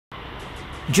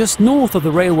Just north of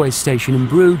the railway station in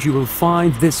Bruges you will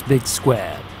find this big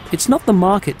square. It's not the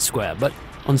market square, but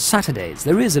on Saturdays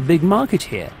there is a big market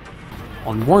here.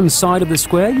 On one side of the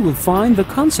square you will find the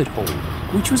concert hall,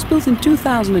 which was built in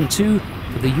 2002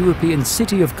 for the European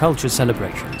City of Culture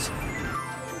celebrations.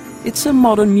 It's a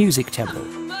modern music temple,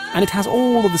 and it has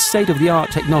all of the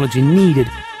state-of-the-art technology needed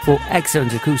for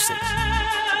excellent acoustics.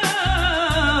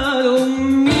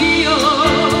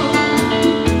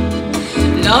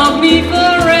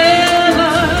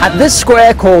 At this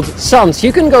square called Zand,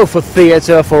 you can go for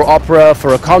theatre, for opera,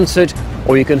 for a concert,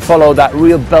 or you can follow that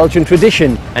real Belgian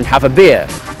tradition and have a beer.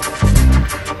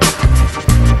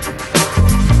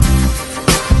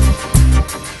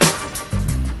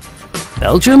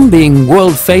 Belgium, being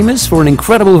world famous for an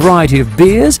incredible variety of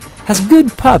beers, has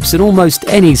good pubs in almost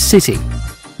any city.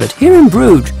 But here in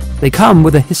Bruges, they come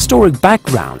with a historic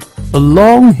background, a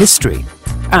long history,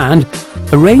 and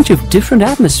a range of different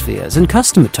atmospheres and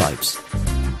customer types.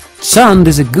 Zand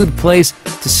is a good place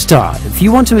to start if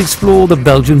you want to explore the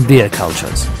Belgian beer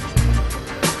cultures.